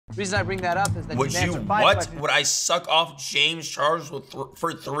The reason I bring that up is that Would you've you answered 5 what? questions. Would I suck off James Charles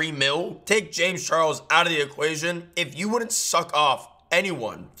for 3 mil? Take James Charles out of the equation. If you wouldn't suck off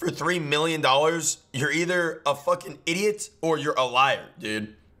anyone for $3 million, you're either a fucking idiot or you're a liar,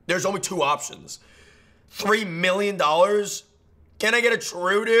 dude. There's only 2 options. $3 million? Can I get a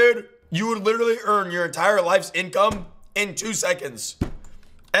true, dude? You would literally earn your entire life's income in 2 seconds.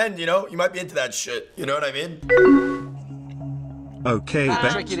 And, you know, you might be into that shit. You know what I mean? Okay,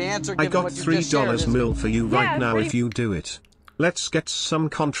 bet. Tricky to answer, I given got what you just shared, $3 isn't mil it? for you Yeah, right now pretty- if you do it. Let's get some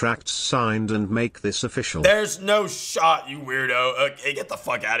contracts signed and make this official. There's no shot, you weirdo. Okay, get the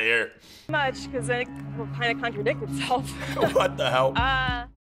fuck out of here. Much, because it will kind of contradict itself. What the hell?